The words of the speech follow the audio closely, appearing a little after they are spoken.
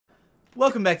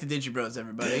Welcome back to Digi Bros,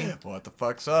 everybody. What the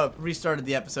fuck's up? Restarted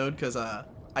the episode because I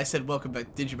said welcome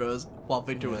back to Digi Bros while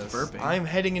Victor was burping. I'm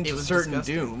heading into certain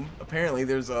disgusting. doom. Apparently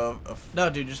there's a No,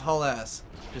 dude, just haul ass.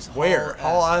 Just where?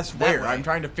 Haul ass where? Way. I'm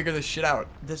trying to figure this shit out.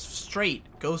 This straight.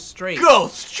 Go straight. Go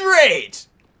straight!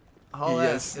 Haul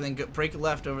ass and then break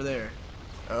left over there.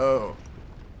 Oh.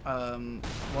 Well,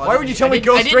 why would you tell me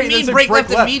go straight? I didn't mean break left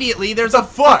immediately. There's a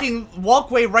fucking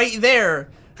walkway right there.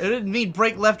 I didn't mean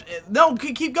break left. No,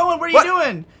 keep going. What are you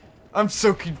doing? I'm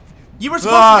so confused. You were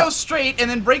supposed to go straight and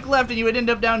then break left, and you would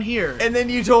end up down here. And then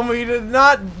you told me to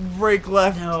not break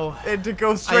left. No. And to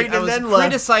go straight and then left. I was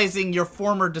criticizing your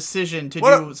former decision to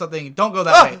do something. Don't go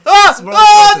that way. No, they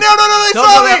Don't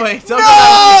saw go me. that way. Don't go No!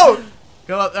 that way.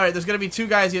 Go up. All right, there's gonna be two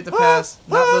guys you have to pass.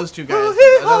 Not those two guys.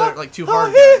 Another like two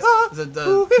hard guys. The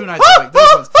two knights like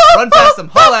those ones. Run past them.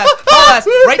 Haul ass. Haul ass.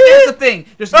 Right there's the thing.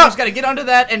 You just gotta get under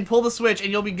that and pull the switch,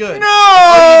 and you'll be good. No!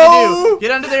 That's all you need to do.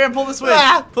 Get under there and pull the switch.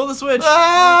 Pull the switch. Kill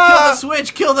the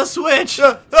switch. Kill the switch.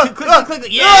 Click.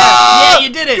 Yeah. Yeah, you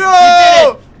did it. You did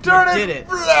it. Turn it. You did it.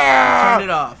 Turn it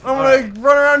off. I'm gonna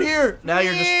run around here. Now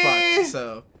you're just fucked.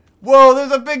 So. Whoa,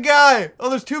 there's a big guy! Oh,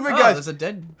 there's two big guys! There's a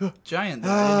dead giant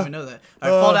there. I didn't even know that.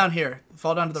 Alright, fall down here.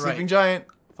 Fall down to the right. Sleeping giant.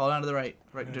 Fall down to the right.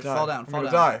 Just fall down. I'm Fall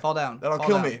gonna down. die. Fall down. That'll fall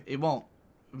kill down. me. It won't.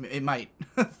 It might.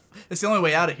 It's the only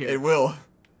way out of here. It will.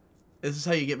 This is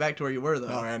how you get back to where you were, though.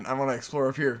 Oh, man. I want to explore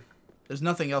up here. There's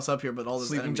nothing else up here but all this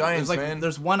Sleeping enemies. giants, there's man.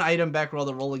 There's one item back where all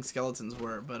the rolling skeletons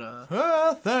were, but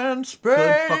Earth and space.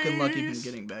 good fucking luck even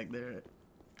getting back there.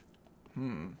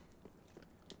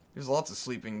 There's lots of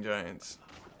sleeping giants.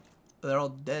 They're all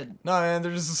dead. Nah, man,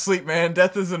 they're just asleep, man.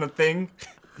 Death isn't a thing.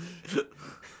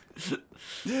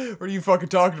 What are you fucking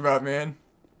talking about, man?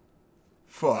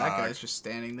 Fuck. That guy's just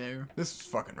standing there. This is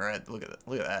fucking red. Look at it.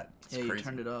 Look at that. It's yeah, crazy. You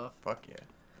turned it off. Fuck yeah.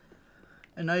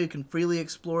 And now you can freely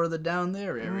explore the down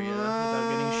there area without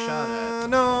getting shot at.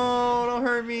 No, don't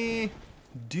hurt me.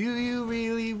 Do you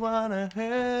really wanna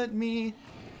hurt me?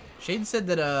 Shade said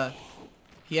that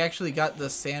he actually got the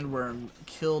sandworm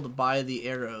killed by the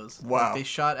arrows. Wow. Like they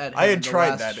shot at him. I had the tried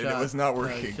last that and it was not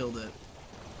working. Killed it.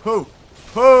 Who?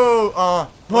 Wait, you're still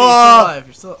alive.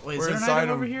 You're still. Wait, is there an item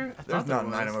over here? I There's thought not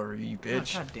there an item was. over here, you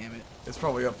bitch. Oh, God damn it. It's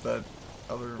probably up that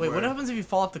other way. Wait, what happens if you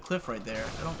fall off the cliff right there?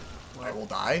 I don't. I will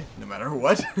die, no matter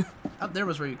what. Up there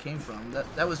was where you came from.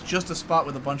 That was just a spot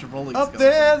with a bunch of rolling Up skeletons.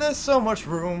 there, there's so much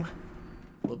room.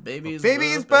 Well, babies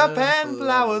burp and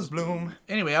flowers bloom.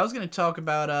 Anyway, I was gonna talk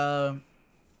about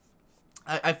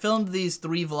I filmed these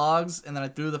 3 vlogs and then I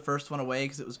threw the first one away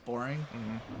because it was boring.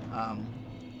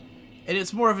 And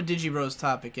it's more of a Digi Bros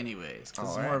topic, anyways.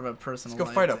 Cause it's more of a personal. Let's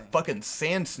go fight a fucking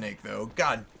sand snake, though.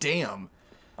 God damn.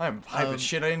 I'm hype as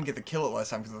shit. I didn't get to kill it last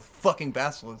time because of the fucking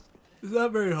basilisk. It's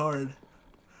not very hard.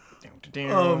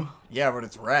 Yeah, but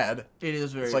it's rad. It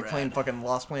is very. It's like rad. playing fucking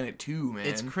Lost Planet 2, man.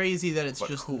 It's crazy that it's but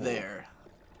just cool. there.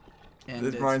 And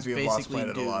this reminds me of Lost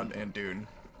Planet Dune. a lot, and Dune.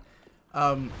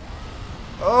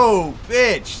 Oh,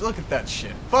 bitch! Look at that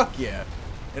shit. Fuck yeah.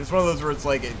 And it's one of those where it's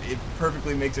like, it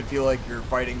perfectly makes it feel like you're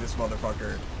fighting this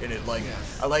motherfucker. And it, like,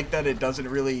 I like that it doesn't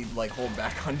really, like, hold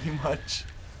back on you much.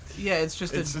 Yeah, it's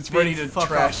just it's big ready to fuck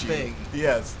trash off you. thing.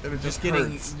 Yes, and it just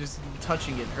hurts. Just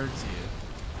touching it hurts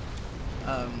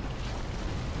you.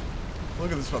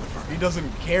 Look at this motherfucker. He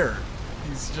doesn't care.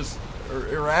 He's just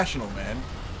irrational, man.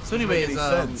 So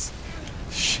anyways,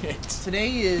 shit.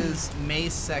 Today is May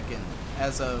 2nd,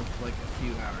 as of like a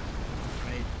few hours,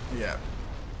 right? Yeah.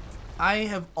 I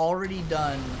have already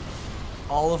done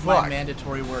all of my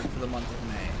mandatory work for the month of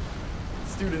May.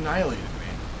 This dude annihilated me.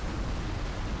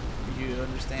 Do you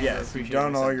understand? Yes, you've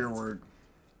done all your work.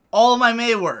 All of my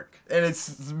May work. And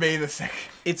it's May the 2nd.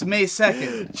 It's May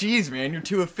 2nd. Jeez, man, you're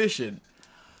too efficient.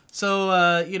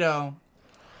 So, you know,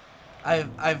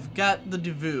 I've got the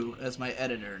Devu as my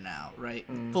editor now, right?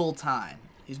 Full time.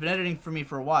 He's been editing for me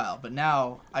for a while, but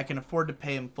now I can afford to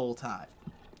pay him full time.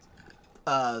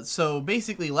 So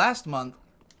basically last month,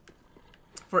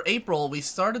 for April, we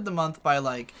started the month by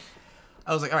like,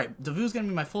 I was like, alright, Devu's gonna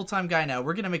be my full-time guy now.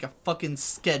 We're gonna make a fucking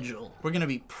schedule. We're gonna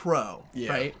be pro,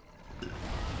 right?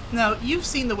 Now, you've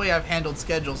seen the way I've handled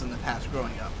schedules in the past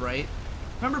growing up, right?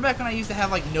 Remember back when I used to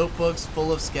have like notebooks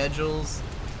full of schedules?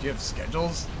 Do you have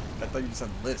schedules? I thought you just had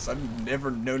lists. I've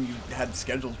never known you had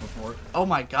schedules before. Oh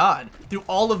my god. Through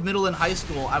all of middle and high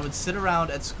school, I would sit around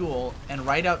at school and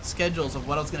write out schedules of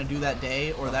what I was going to do that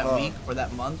day or that week or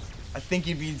that month. I think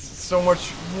you'd be so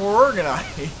much more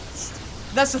organized.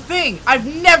 That's the thing. I've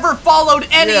never followed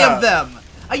any of them.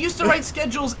 I used to write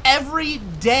schedules every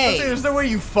day. There's no way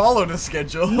you followed a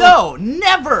schedule. No,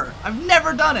 never. I've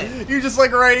never done it. You just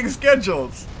like writing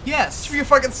schedules. Yes. You should be a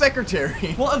fucking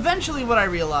secretary. Well, eventually what I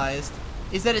realized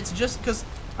is that it's just because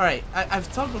All right,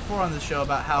 I've talked before on this show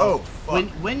about how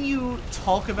when you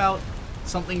talk about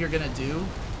something you're gonna do,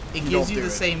 it gives you the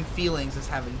same feelings as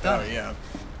having done it. Yeah.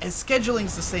 And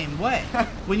scheduling's the same way.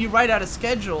 When you write out a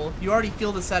schedule, you already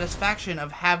feel the satisfaction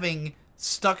of having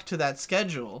stuck to that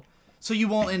schedule, so you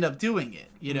won't end up doing it,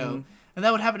 you know? And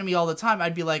that would happen to me all the time.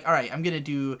 I'd be like, all right, I'm going to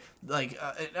do, like,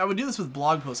 I would do this with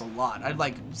blog posts a lot. I'd,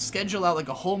 like, schedule out, like,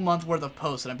 a whole month worth of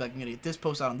posts, and I'd be like, I'm going to get this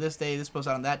post out on this day, this post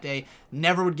out on that day.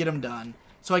 Never would get them done.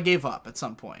 So I gave up at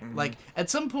some point. Like,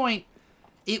 at some point,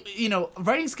 you know,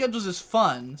 writing schedules is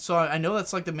fun, so I know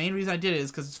that's, like, the main reason I did it is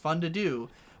because it's fun to do.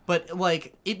 But,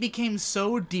 like, it became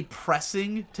so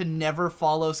depressing to never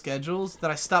follow schedules that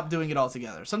I stopped doing it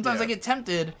altogether. Sometimes I get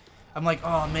tempted. I'm like,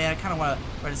 oh, man, I kind of want to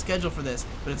write a schedule for this.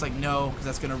 But it's like, no, because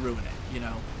that's going to ruin it, you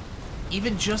know?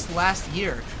 Even just last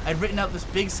year, I'd written out this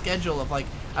big schedule of, like,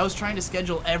 I was trying to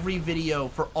schedule every video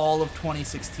for all of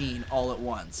 2016 all at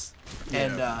once.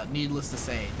 Yeah. And needless to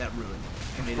say, that ruined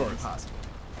it. It made it impossible.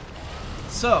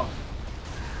 So,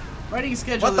 writing a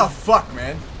schedule... What the fuck,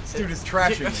 man? This dude is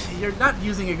trashing me. You're not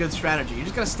using a good strategy. You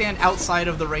just gotta stand outside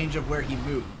of the range of where he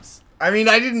moves. I mean,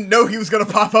 I didn't know he was gonna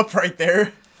pop up right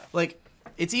there. Like,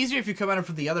 it's easier if you come at him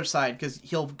from the other side, because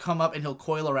he'll come up and he'll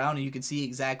coil around and you can see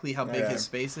exactly how big his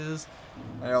space is.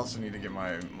 I also need to get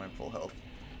my full health.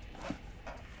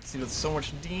 He does so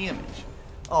much damage.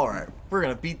 Alright, we're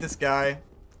gonna beat this guy.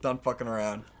 Done fucking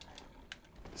around.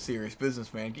 Serious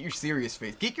business, man. Get your serious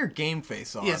face. Get your game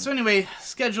face on. Yeah, so anyway,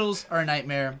 schedules are a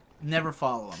nightmare. Never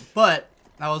follow them. But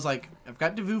I was like, I've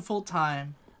got Devu full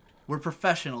time. We're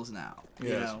professionals now. You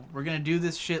know, we're gonna do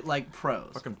this shit like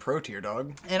pros. Fucking pro tier,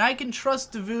 dog. And I can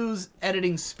trust Devu's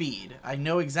editing speed. I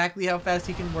know exactly how fast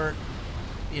he can work.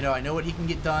 You know, I know what he can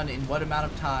get done in what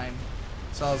amount of time.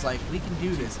 So I was like, we can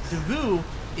do this. Devu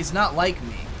is not like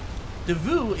me.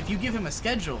 Devu, if you give him a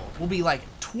schedule, will be like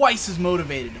twice as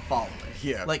motivated to follow it.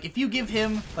 Yeah. Like if you give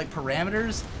him like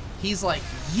parameters, he's like,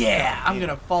 yeah, I'm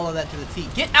gonna follow that to the T.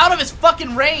 Get out of his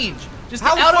fucking range! Just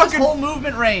get out of his whole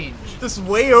movement range! Just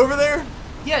way over there?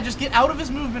 Yeah, just get out of his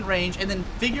movement range and then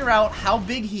figure out how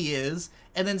big he is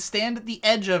and then stand at the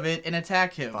edge of it and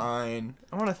attack him. Fine.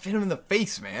 I want to hit him in the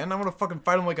face, man. I want to fucking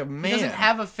fight him like a man. He doesn't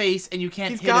have a face and you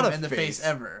can't hit him in the face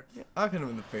ever. Yeah, I've hit him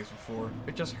in the face before.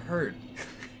 It just hurt.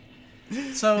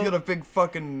 So you got a big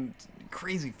fucking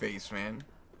crazy face, man.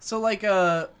 So like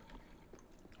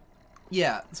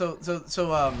yeah,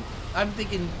 so I'm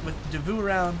thinking with Devu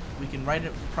around, we can write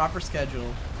a proper schedule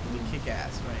and we kick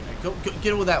ass, right? Go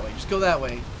get that way. Just go that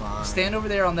way. Fine. Stand over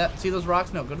there on that. See those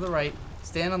rocks? No, go to the right.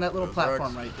 Stand on that little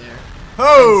platform right there.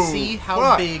 Oh! And see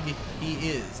how big he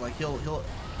is. Like he'll.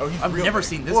 Oh, he's I've real never big.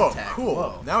 seen this Whoa, attack. Cool.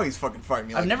 Whoa. Now he's fucking fighting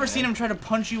me. I've never seen him try to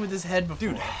punch you with his head before.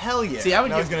 Dude, hell yeah. See, I would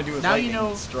now he's gonna do his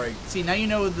lightning strike. See, now you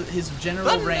know his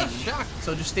general range.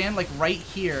 So just stand like right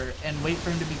here and wait for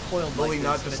him to be coiled. Will like he this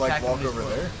not just like walk over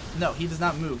there? No, he does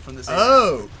not move from this area.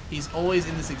 Oh! He's always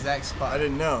in this exact spot. I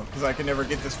didn't know, because I could never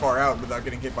get this far out without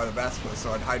getting hit by the basilisk,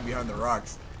 so I'd hide behind the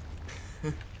rocks.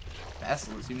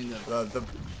 Basilisk? You mean the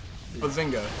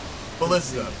Bazinga.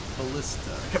 Ballista.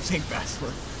 Ballista. I kept saying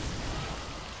basilisk.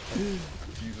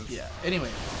 Jesus. Yeah. Anyway,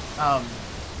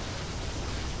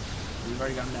 we've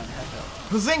already gotten down to half health.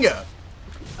 Bazinga!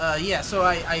 Yeah, so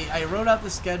I wrote out the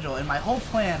schedule, and my whole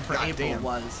plan for April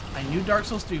was, I knew Dark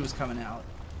Souls 3 was coming out,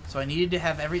 so I needed to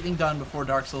have everything done before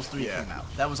Dark Souls 3 came out.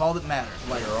 That was all that mattered.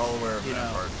 Like, you're all aware of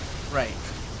that part. Right.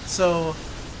 So,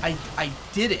 I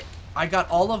did it. I got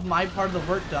all of my part of the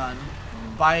work done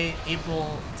by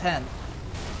April 10th,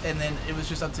 and then it was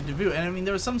just up to Devu. And I mean,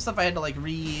 there was some stuff I had to like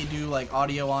redo like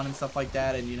audio on and stuff like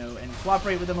that, and you know, and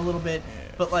cooperate with them a little bit.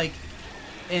 Yeah. But like,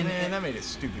 man, that made it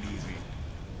stupid easy.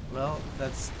 Well,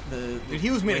 that's the dude. He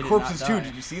was made of corpses too.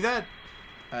 Did you see that?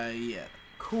 Yeah.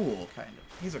 Cool. Kind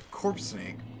of. He's a corpse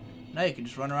snake. Now you can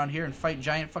just run around here and fight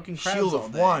giant fucking crowds Shield all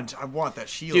of day. Want. I want that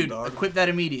shield, dude, dog. Equip that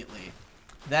immediately.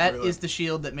 That is the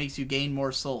shield that makes you gain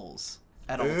more souls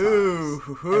at all times.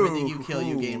 Everything you kill,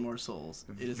 you gain more souls.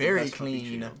 It is very the best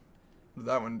clean.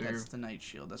 That one, dude. That's the night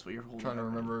shield. That's what you're holding. Trying to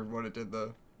remember what it did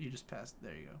though. You just passed.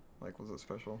 There you go. Like, was it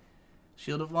special?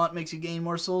 Shield of Want makes you gain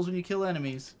more souls when you kill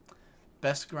enemies.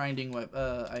 Best grinding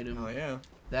item. Oh yeah.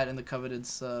 That and the coveted.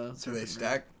 Do they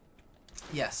stack?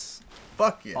 Yes.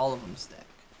 Fuck yeah. All of them stack.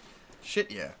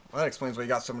 Shit yeah. Well, that explains why you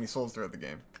got so many souls throughout the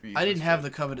game. I didn't have the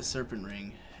coveted serpent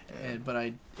ring, but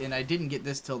I didn't get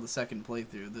this till the second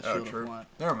playthrough. The Shield of Want.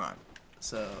 Never mind.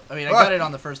 So I mean, I got it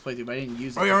on the first playthrough, but I didn't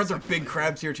use it. Oh, yeah, aren't there big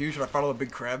crabs here too? Should I fight all the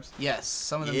big crabs? Yes,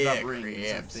 some of them drop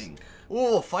rings. I think.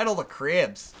 Oh, fight all the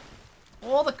crabs.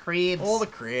 All the crabs. All the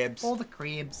crabs. All the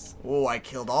crabs. Oh, I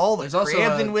killed all the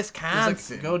crabs in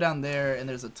Wisconsin. Go down there, and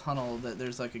there's a tunnel that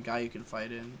there's like a guy you can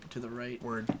fight in to the right.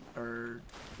 Word. Or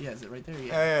yeah, is it right there?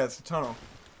 Yeah, yeah, it's a tunnel.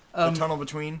 The tunnel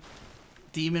between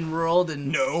Demon World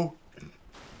and no.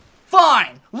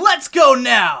 Fine, let's go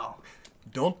now.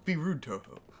 Don't be rude,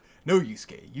 Toho. No,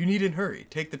 Yusuke, you needn't hurry.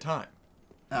 Take the time.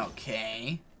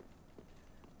 Okay.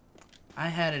 I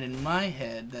had it in my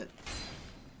head that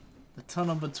the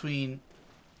tunnel between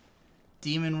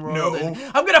Demon World and...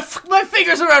 I'm gonna fuck my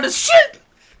fingers around his shit!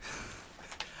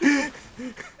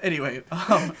 Anyway,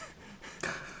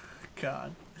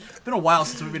 God. It's been a while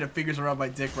since we made a fingers around my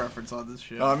dick reference on this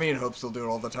show. Me and Hope still do it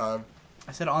all the time.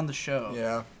 I said on the show.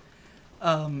 Yeah.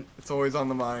 It's always on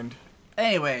the mind.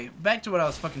 Anyway, back to what I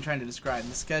was fucking trying to describe,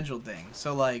 the schedule thing.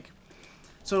 So, like...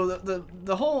 So,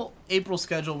 the whole April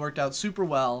schedule worked out super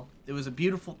well. It was a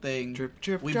beautiful thing.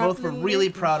 We both were really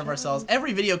proud of ourselves.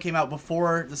 Every video came out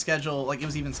before the schedule, like, it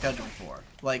was even scheduled for.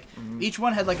 Like, each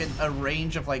one had, like, a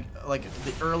range of, like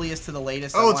the earliest to the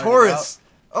latest. Oh, it's Horace!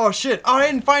 Oh, shit. Oh, I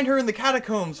didn't find her in the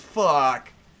catacombs.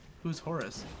 Fuck. Who's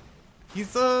Horace?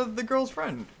 He's the girl's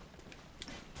friend.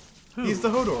 Who? He's the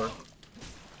Hodor.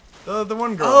 The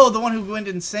one girl. Oh, the one who went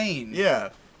insane. Yeah.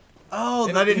 Oh,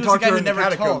 and I didn't talk to her in the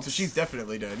catacombs, talks. so she's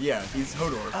definitely dead. Yeah, he's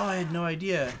Hodor. Oh, I had no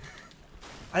idea.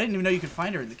 I didn't even know you could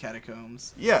find her in the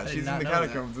catacombs. Yeah, she's in the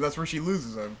catacombs. That's where she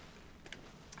loses him.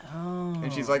 Oh.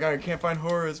 And she's like, I can't find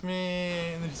Horace, me.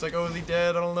 And then she's like, oh, is he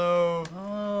dead? I don't know.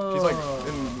 Oh. She's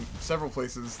like in several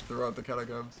places throughout the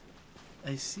catacombs.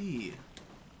 I see.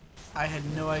 I had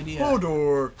no idea.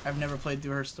 Hodor. I've never played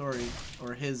through her story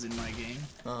or his in my game.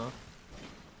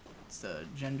 It's a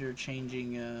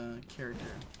gender-changing character.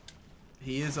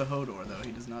 He is a Hodor, though.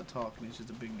 He does not talk, and he's just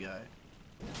a big guy.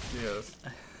 Yes.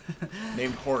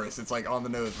 Named Horace. It's like on the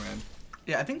nose, man.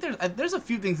 Yeah, I think there's a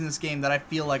few things in this game that I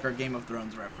feel like are Game of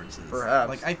Thrones references. Perhaps.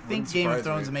 Like, I think Game of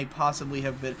Thrones may possibly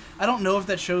have been... I don't know if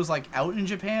that show's, like, out in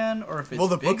Japan, or if it's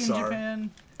the big books in are.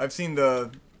 Japan. I've seen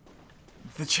the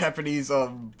Japanese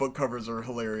book covers are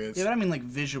hilarious. Yeah, but I mean, like,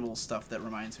 visual stuff that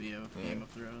reminds me of Game of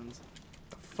Thrones.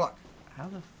 The fuck? How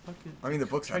the fuck is... I mean, the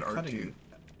books had art, too.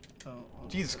 Oh,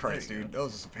 Jesus Christ, dude. That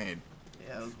was just a pain.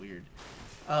 Yeah, that was weird.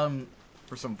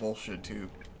 For some bullshit, too.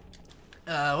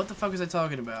 What the fuck was I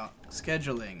talking about?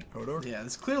 Scheduling. Hodor? Yeah,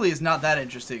 this clearly is not that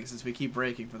interesting since we keep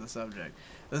breaking for the subject.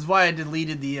 This is why I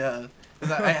deleted the,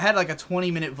 I had like a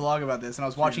 20-minute vlog about this, and I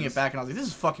was watching it back, and I was like, this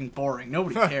is fucking boring.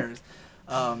 Nobody cares.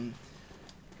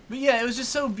 But yeah, it was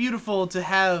just so beautiful to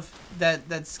have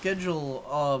that schedule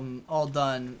all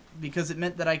done, because it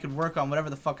meant that I could work on whatever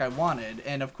the fuck I wanted.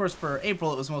 And of course for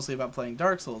April it was mostly about playing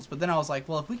Dark Souls, but then I was like,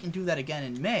 well, if we can do that again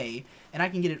in May, and I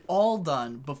can get it all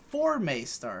done before May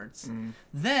starts,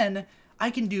 then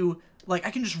I can do, like,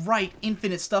 I can just write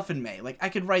infinite stuff in May. Like, I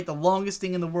could write the longest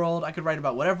thing in the world, I could write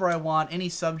about whatever I want, any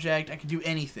subject, I could do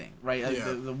anything, right?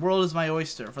 Yeah. The world is my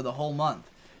oyster for the whole month,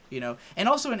 you know? And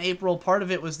also in April, part of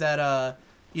it was that,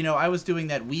 you know, I was doing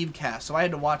that Weebcast, so I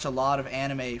had to watch a lot of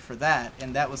anime for that,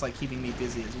 and that was, like, keeping me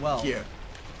busy as well. Yeah.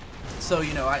 So,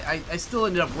 you know, I still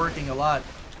ended up working a lot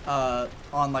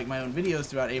on, like, my own videos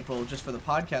throughout April just for the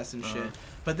podcast and shit.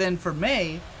 But then for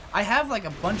May, I have, like,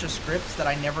 a bunch of scripts that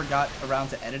I never got around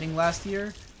to editing last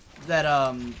year that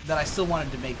I still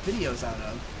wanted to make videos out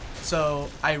of. So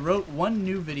I wrote one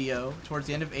new video towards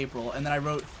the end of April, and then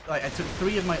I took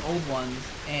 3 of my old ones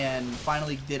and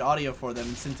finally did audio for them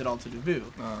and sent it all to Devu.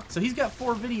 So he's got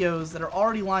 4 videos that are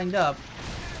already lined up,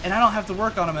 and I don't have to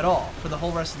work on them at all for the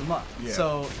whole rest of the month. Yeah.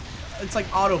 So it's like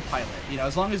autopilot, you know.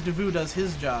 As long as Devu does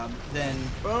his job, then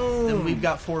we've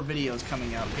got 4 videos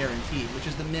coming out guaranteed, which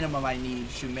is the minimum I need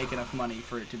to make enough money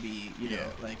for it to be, you know,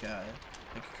 like a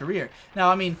career. Now,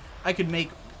 I mean, I could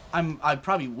make. I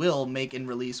probably will make and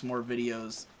release more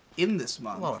videos in this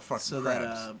month, a lot of fucking so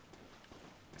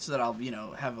that I'll, you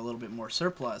know, have a little bit more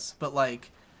surplus. But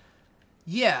like,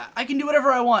 yeah, I can do whatever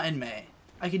I want in May.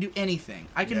 I can do anything.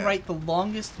 I can write the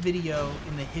longest video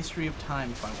in the history of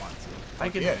time if I want to.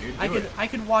 I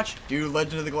could watch. Do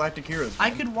Legend of the Galactic Heroes. I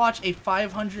could watch a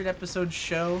 500 episode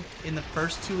show in the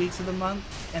first 2 weeks of the month,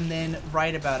 and then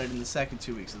write about it in the second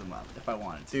 2 weeks of the month if I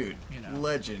wanted to. Dude, you know.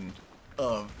 Legend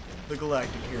of the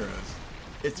Galactic Heroes.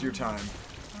 It's your time.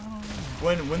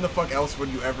 When the fuck else would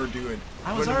you ever do it?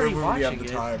 I was already watching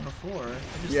it before.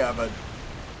 Yeah, but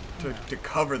to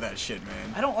cover that shit,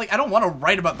 man. I don't want to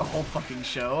write about the whole fucking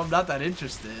show. I'm not that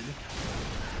interested.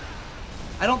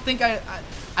 I don't think I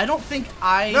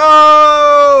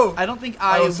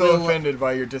was so offended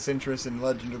by your disinterest in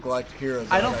Legend of Galactic Heroes.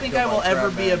 I don't think I will ever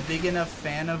be a big enough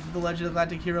fan of the Legend of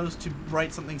Galactic Heroes to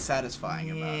write something satisfying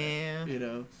about it. You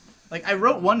know. like I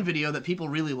wrote one video that people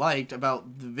really liked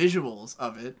about the visuals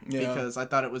of it because I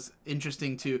thought it was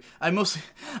interesting to. I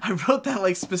wrote that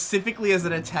like specifically as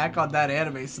an attack on that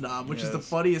anime snob, which is the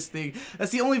funniest thing.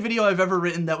 That's the only video I've ever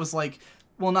written that was like.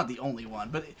 Well, not the only one,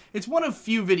 but it's one of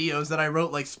few videos that I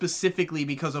wrote like specifically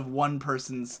because of one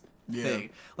person's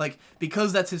thing. Like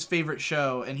because that's his favorite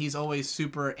show and he's always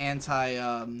super anti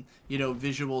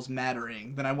visuals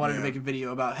mattering. Then I wanted to make a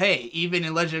video about, hey, even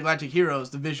in Legend of Galactic Heroes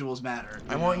the visuals matter.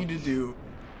 I want you to do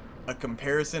a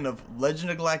comparison of Legend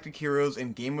of Galactic Heroes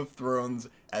and Game of Thrones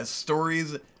as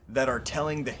stories that are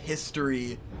telling the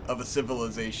history of a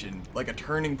civilization, like a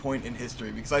turning point in history,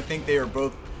 because I think they are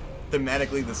both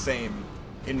thematically the same.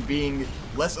 In being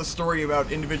less a story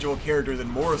about individual characters and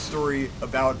more a story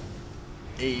about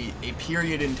a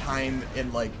period in time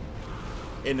in like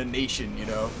in a nation, you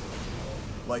know.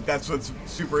 Like that's what's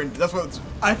that's what's.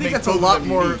 I think that's a lot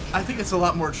more. Unique. I think it's a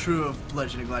lot more true of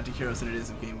Legend of Galactic Heroes than it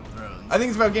is of Game of Thrones. I think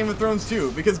it's about Game of Thrones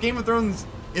too, because Game of Thrones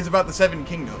is about the Seven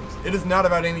Kingdoms. It is not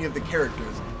about any of the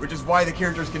characters, which is why the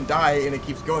characters can die and it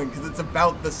keeps going, because it's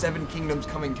about the Seven Kingdoms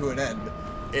coming to an end,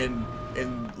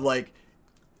 and like.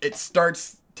 It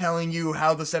starts telling you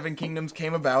how the Seven Kingdoms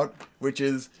came about, which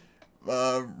is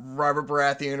Robert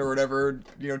Baratheon or whatever,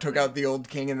 took out the old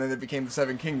king and then it became the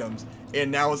Seven Kingdoms. And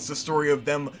now it's the story of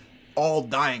them all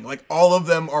dying. Like, all of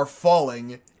them are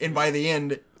falling, and by the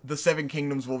end, the Seven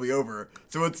Kingdoms will be over.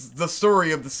 So it's the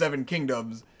story of the Seven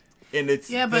Kingdoms, and it's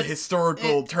the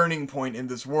historical turning point in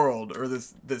this world, or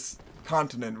this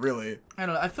continent, really. I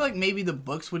don't know. I feel like maybe the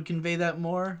books would convey that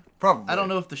more. Probably. I don't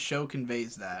know if the show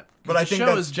conveys that. But I think the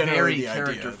show that's is generally very the idea.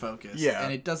 character focused. Yeah.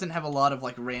 And it doesn't have a lot of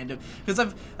like random. Because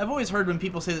I've always heard when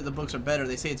people say that the books are better,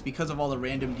 they say it's because of all the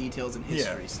random details and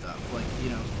history stuff. Like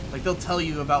like they'll tell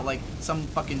you about like some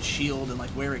fucking shield and like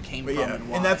where it came from and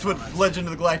why. And that's what Legend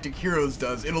of the Galactic Heroes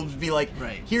does. It'll be like,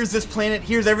 here's this planet,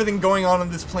 here's everything going on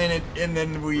this planet, and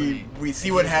then we see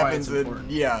what happens. And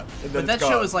but that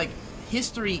show is like.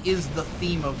 History is the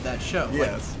theme of that show.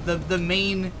 Yes. Like, the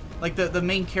main the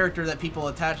main character that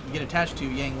people get attached to,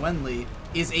 Yang Wenli,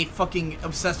 is a fucking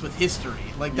obsessed with history.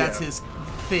 Like that's his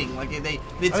thing. Like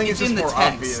it's in the more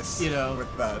text, obvious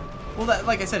with that. Well,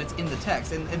 like I said, it's in the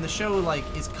text, and the show like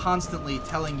is constantly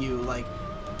telling you like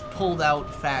pulled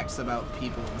out facts about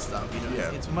people and stuff.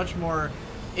 It's much more.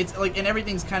 It's like, and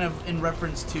everything's kind of in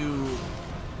reference to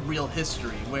real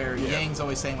history, where Yang's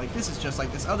always saying like, this is just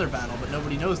like this other battle, but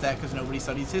nobody knows that because nobody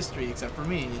studies history except for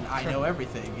me, and I know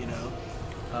everything,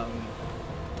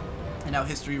 and how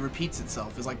history repeats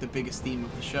itself is like the biggest theme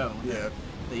of the show. That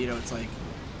it's like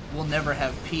we'll never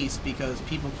have peace because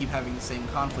people keep having the same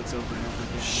conflicts over and over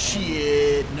again.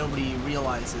 Shit. And nobody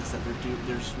realizes that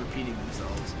they're just repeating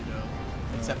themselves,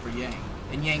 except for Yang,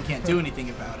 and Yang can't do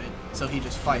anything about it, so he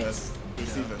just fights.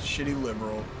 He's a shitty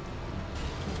liberal.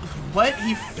 What?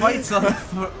 He fights on the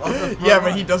front. Yeah,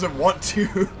 but he doesn't want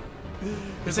to.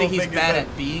 You're saying he's bad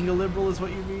at being a liberal is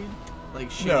what you mean? Like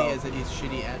shitty as in he's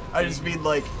shitty at... I just mean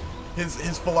like,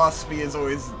 his philosophy is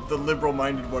always the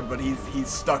liberal-minded one, but he's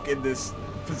stuck in this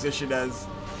position as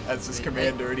this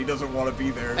commander, and he doesn't want to be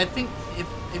there. I think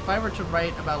if I were to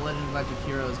write about Legend of Galactic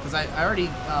Heroes, because I already...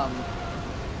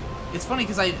 it's funny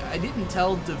because I didn't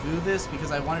tell Devu this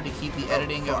because I wanted to keep the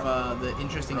editing of the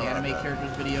Interesting Anime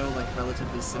Characters video like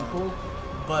relatively simple.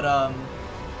 But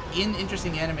in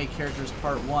Interesting Anime Characters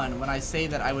Part 1, when I say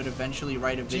that I would eventually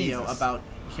write a video about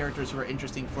characters who are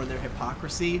interesting for their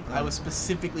hypocrisy, I was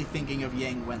specifically thinking of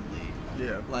Yang Wenli.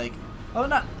 Yeah. Like,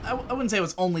 I wouldn't say I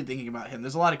was only thinking about him.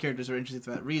 There's a lot of characters who are interesting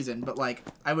for that reason, but like,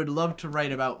 I would love to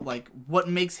write about like what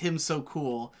makes him so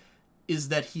cool is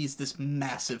that he's this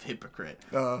massive hypocrite.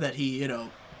 That he,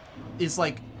 is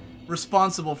like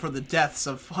responsible for the deaths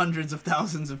of hundreds of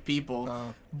thousands of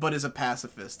people, but is a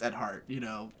pacifist at heart,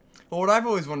 Well, what I've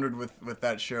always wondered with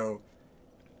that show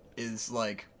is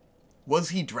like, was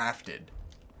he drafted?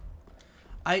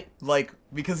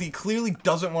 Because he clearly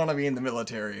doesn't want to be in the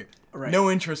military. Right.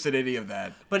 No interest in any of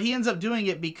that. But he ends up doing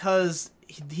it because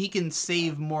he can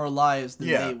save more lives than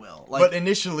they will. Like, but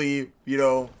initially,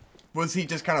 was he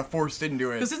just kind of forced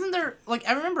into it? Because isn't there, like,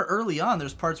 I remember early on,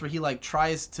 there's parts where he, like,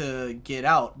 tries to get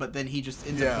out, but then he just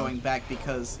ends up going back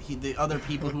because the other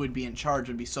people who would be in charge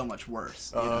would be so much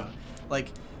worse, Like,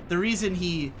 the reason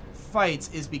he fights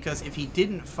is because if he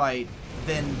didn't fight,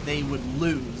 then they would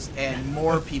lose, and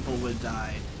more people would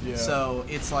die. Yeah. So,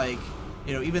 it's like,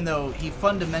 even though he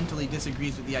fundamentally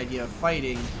disagrees with the idea of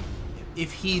fighting,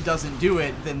 if he doesn't do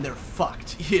it, then they're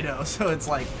fucked, So it's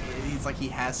like, he's like, he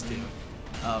has to.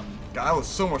 God, I was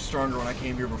so much stronger when I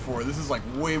came here before. This is like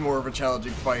way more of a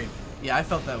challenging fight. Yeah, I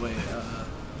felt that way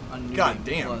on New God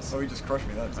damn. Plus. Oh, he just crushed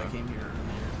me that time. I came here earlier.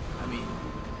 I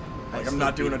mean, Like, I'm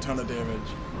not doing a ton of damage.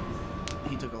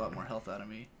 He took a lot more health out of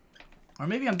me. Or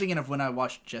maybe I'm thinking of when I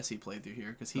watched Jesse play through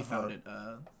here, because he found it,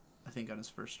 I think, on his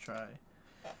first try.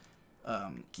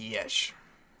 Yes.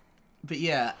 But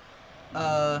yeah, Take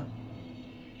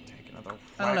another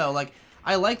I don't know, like,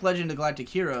 I like Legend of Galactic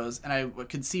Heroes, and I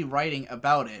could see writing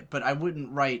about it, but I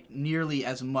wouldn't write nearly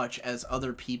as much as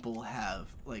other people have.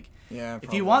 Like, yeah,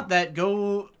 if you want that,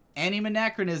 go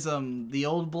Anime-Anachronism, the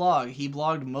old blog. He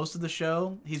blogged most of the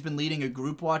show. He's been leading a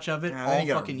group watch of it all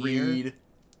fucking year.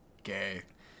 Gay.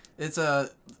 It's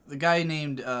the guy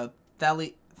named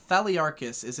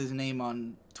Thaliarchus is his name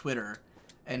on Twitter,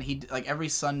 and he, like, every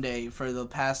Sunday for the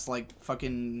past, like,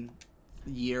 fucking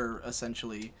year,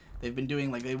 essentially, they've been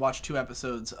doing, like, they watched 2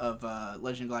 episodes of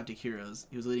Legend of Galactic Heroes.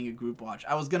 He was leading a group watch.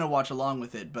 I was gonna watch along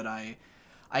with it, but I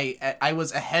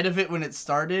was ahead of it when it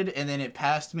started, and then it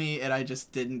passed me, and I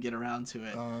just didn't get around to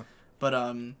it.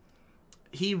 But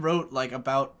he wrote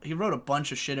a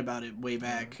bunch of shit about it way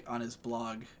back on his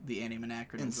blog, the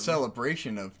Anime-Anachronism. In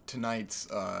celebration of tonight's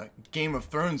Game of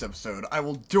Thrones episode, I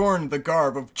will adorn the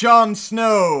garb of Jon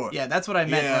Snow. Yeah, that's what I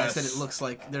meant when I said it looks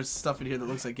like there's stuff in here that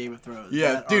looks like Game of Thrones.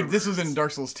 Yeah, dude, this was in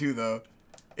Dark Souls 2 though.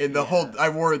 In the whole, I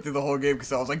wore it through the whole game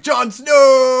because I was like, Jon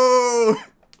Snow.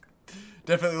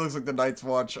 Definitely looks like the Night's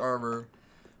Watch armor.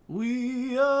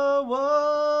 We are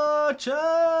watchers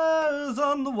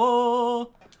on the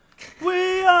wall.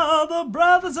 We are the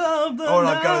brothers of the night. Oh, and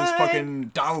I've got his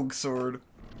fucking dog sword.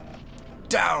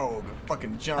 Dog!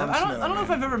 Fucking Jon Snow. I don't know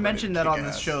if I've ever mentioned that on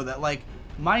this show, that, like,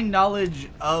 my knowledge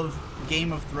of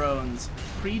Game of Thrones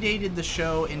predated the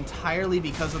show entirely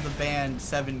because of the band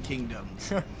Seven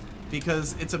Kingdoms.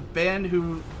 Because it's a band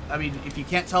who, I mean, if you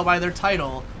can't tell by their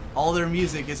title, all their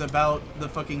music is about the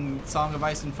fucking Song of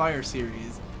Ice and Fire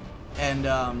series.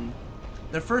 And,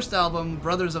 their first album,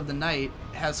 Brothers of the Night,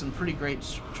 has some pretty great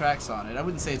tracks on it. I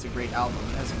wouldn't say it's a great album.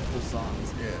 It has some cool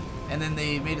songs. Yeah. And then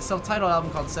they made a self-titled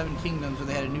album called Seven Kingdoms, where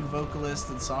they had a new vocalist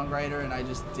and songwriter, and I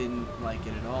just didn't like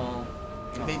it at all.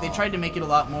 They tried to make it a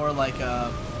lot more like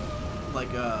a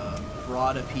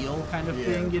broad appeal kind of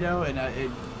thing, you know, and it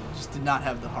just did not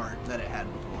have the heart that it had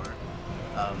before.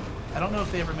 I don't know if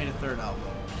they ever made a third album.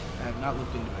 I have not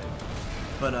looked into it,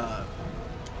 but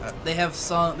they have a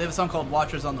song called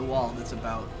Watchers on the Wall that's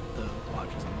about the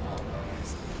Watchers on the Wall,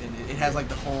 and it has like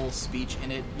the whole speech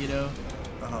in it, you know.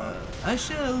 I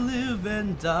shall live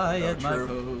and die at my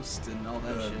post and all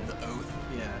that shit. The oath.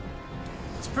 Yeah,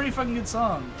 it's a pretty fucking good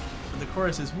song. But the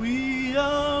chorus is, "We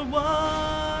are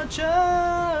watchers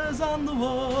on the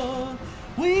wall.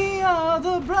 We are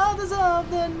the brothers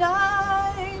of the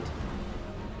night."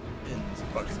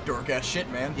 Fucking dork ass shit,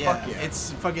 man. Yeah, Fuck yeah.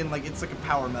 it's fucking like, it's like a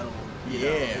power metal. You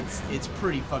know? Yeah. It's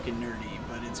pretty fucking nerdy,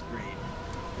 but it's great.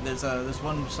 And there's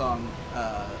one song,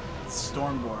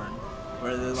 Stormborn,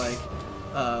 where they're like,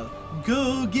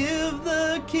 go give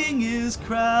the king his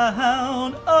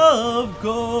crown of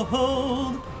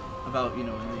gold. About, you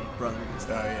know, when the brother gets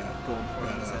gold poured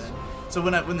on his head. So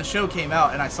when the show came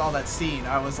out and I saw that scene,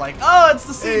 I was like, oh, it's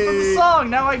the scene from the song.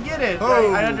 Now I get it.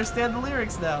 Oh. I understand the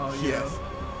lyrics now. You know?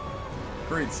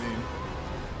 Great scene.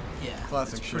 Yeah.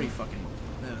 Classic it's pretty shit. fucking.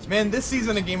 Man, this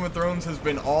season of Game of Thrones has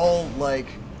been all, like,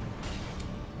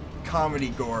 comedy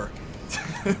gore.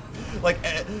 Like,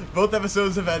 both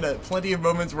episodes have had plenty of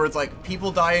moments where it's like,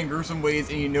 people die in gruesome ways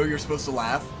and you know you're supposed to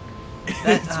laugh.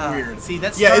 It's weird. See,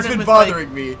 that's it's been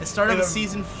bothering me. It started with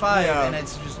season 5, and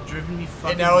it's just driven me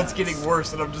fucking And now nuts. it's getting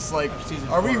worse, and I'm just like,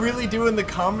 Are we really doing the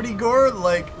comedy gore?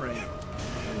 Like, right.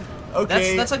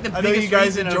 Okay, That's like the I know biggest you guys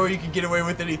reason enjoy you can get away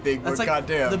with anything, but like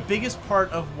goddamn. the biggest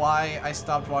part of why I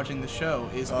stopped watching the show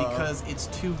is because it's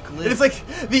too glib. It's like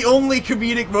the only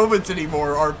comedic moments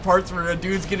anymore are parts where a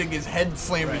dude's getting his head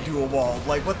slammed into a wall.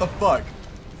 Like, what the fuck?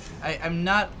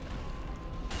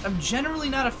 I'm generally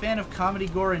not a fan of comedy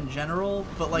gore in general,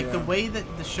 but like the way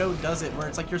that the show does it, where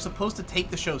it's like you're supposed to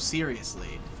take the show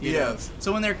seriously. You know?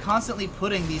 So when they're constantly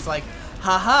putting these like,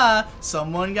 haha,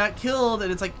 someone got killed,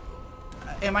 and it's like,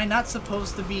 am I not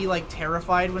supposed to be like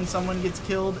terrified when someone gets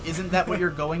killed? Isn't that what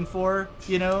you're going for?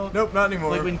 You know? Nope, not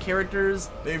anymore. Like when characters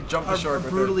they've jumped the shark are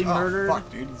brutally murdered. Oh, fuck,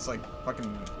 dude, it's like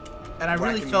fucking. And I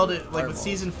really felt it like with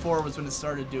season 4 was when it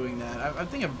started doing that. I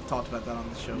think I've talked about that on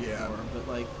the show before, but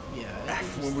like,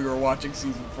 when we were watching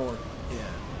season 4. Yeah.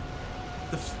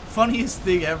 The funniest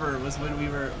thing ever was when we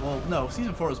were, well, no,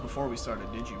 season 4 was before we started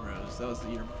Digi Bros. That was the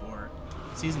year before.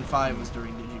 Season 5 was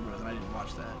during Digi Bros, and I didn't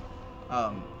watch that.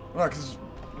 Well, because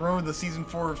remember the season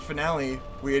 4 finale,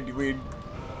 we'd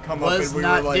come up was and we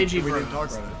not were like, Digi we Bros. didn't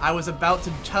talk about it. I was about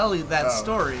to tell you that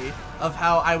story of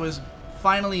how I was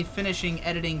finally finishing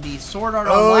editing the Sword Art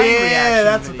Online reaction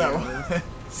that's video. what that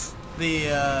was.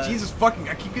 Jesus fucking,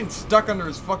 I keep getting stuck under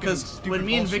his fucking Because stupid when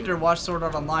me and bullshit. Victor watched Sword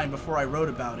Art Online before I wrote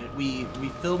about it, we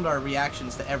filmed our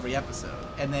reactions to every episode,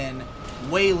 and then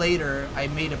way later I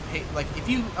made like if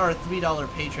you are a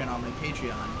 $3 patron on my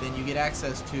Patreon, then you get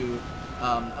access to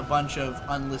a bunch of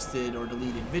unlisted or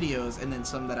deleted videos, and then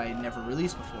some that I never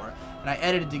released before. And I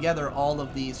edited together all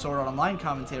of the Sword Art Online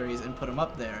commentaries and put them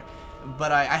up there.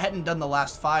 But I hadn't done the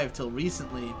last 5 till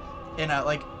recently. And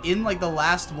like in like the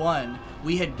last one,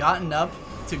 we had gotten up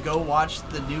to go watch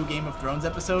the new Game of Thrones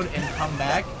episode and come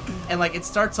back, and like it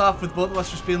starts off with both of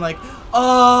us just being like,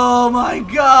 "Oh my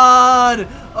god,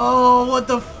 oh what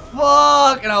the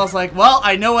fuck," and I was like, "Well,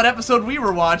 I know what episode we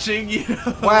were watching." You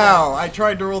know? Wow, I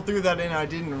tried to roll through that and I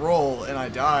didn't roll and I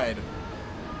died.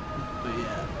 But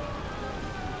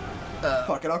yeah.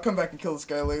 Fuck it, I'll come back and kill this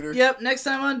guy later. Yep. Next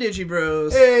time on Digi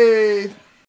Bros. Hey.